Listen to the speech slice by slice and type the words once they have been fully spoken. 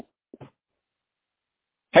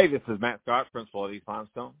Hey, this is Matt Scott, principal at East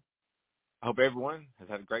Limestone. I hope everyone has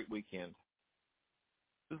had a great weekend.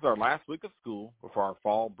 This is our last week of school before our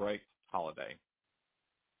fall break holiday.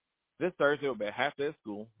 This Thursday will be a half day of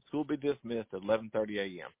school. School will be dismissed at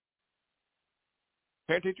 11:30 a.m.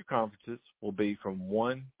 Parent-teacher conferences will be from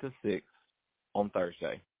 1 to 6 on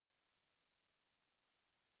Thursday.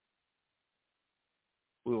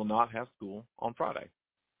 We will not have school on Friday.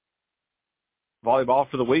 Volleyball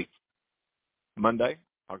for the week. Monday,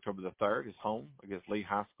 October the 3rd, is home against Lee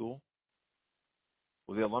High School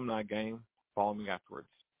with the alumni game following afterwards.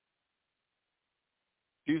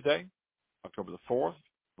 Tuesday, October the 4th,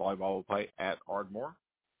 volleyball will play at Ardmore.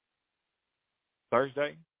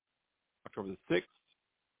 Thursday, October the 6th,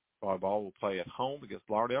 volleyball will play at home against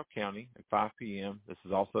Lauderdale County at 5 p.m. This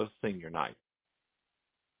is also senior night.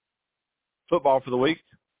 Football for the week.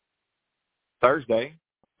 Thursday,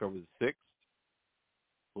 October the 6th,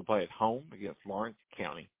 we'll play at home against Lawrence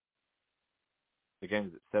County. The game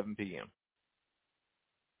is at 7 p.m.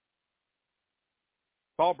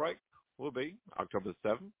 Fall break will be October the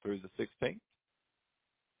 7th through the 16th.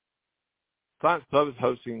 Science Club is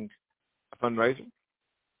hosting a fundraiser.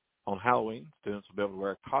 On Halloween, students will be able to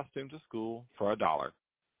wear costumes to school for $1.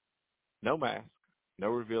 No mask, no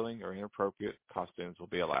revealing or inappropriate costumes will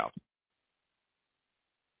be allowed.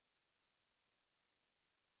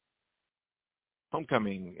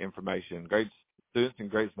 Homecoming information. Students in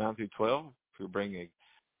grades 9 through 12 who bring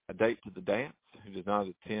a date to the dance who does not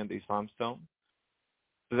attend East Limestone.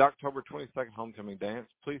 For the October 22nd homecoming dance,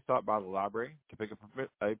 please stop by the library to pick up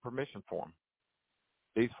a permission form.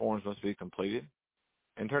 These forms must be completed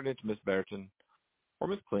and turned into Ms. Berton or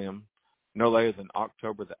Ms. Clem no later than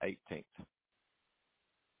October the 18th.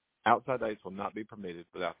 Outside dates will not be permitted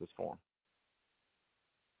without this form.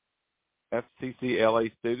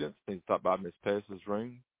 FCCLA students need to stop by Ms. Pettis'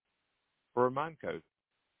 room for a mind code. If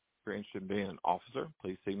you're interested in being an officer,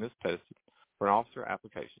 please see Ms. Pettis for an officer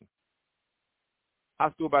application.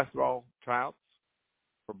 High school basketball tryouts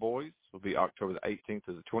for boys will be October the 18th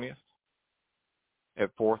to the 20th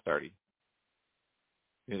at 4:30.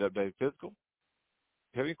 Need an updated physical?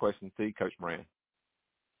 If you have any questions, see Coach Moran.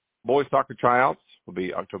 Boys soccer tryouts will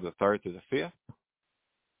be October the 3rd through the 5th.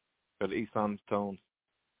 Go to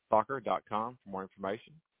eastlimestonessoccer.com for more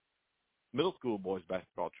information. Middle school boys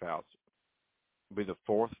basketball tryouts will be the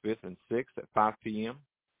 4th, 5th, and 6th at 5 p.m.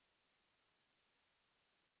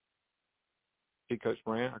 See Coach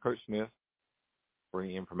Moran or Coach Smith for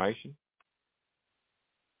any information.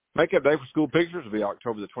 Makeup day for school pictures will be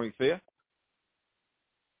October the 25th.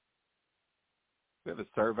 We have a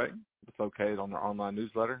survey that's located on our online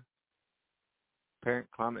newsletter,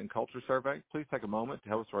 Parent Climate and Culture Survey. Please take a moment to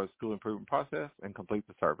help us with our school improvement process and complete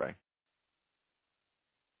the survey.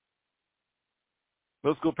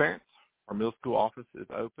 Middle school parents, our middle school office is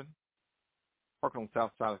open. Park on the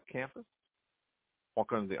south side of campus.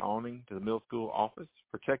 Walk under the awning to the middle school office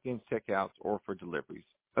for check-ins, check-outs, or for deliveries.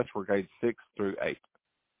 That's for grades 6 through 8.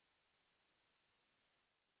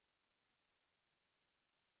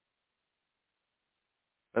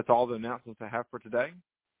 That's all the announcements I have for today.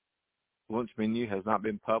 The lunch menu has not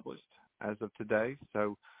been published as of today,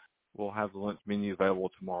 so we'll have the lunch menu available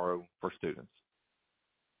tomorrow for students.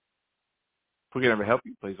 If we can ever help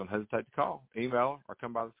you, please don't hesitate to call, email, or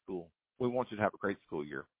come by the school. We want you to have a great school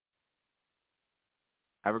year.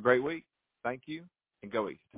 Have a great week. Thank you, and go East.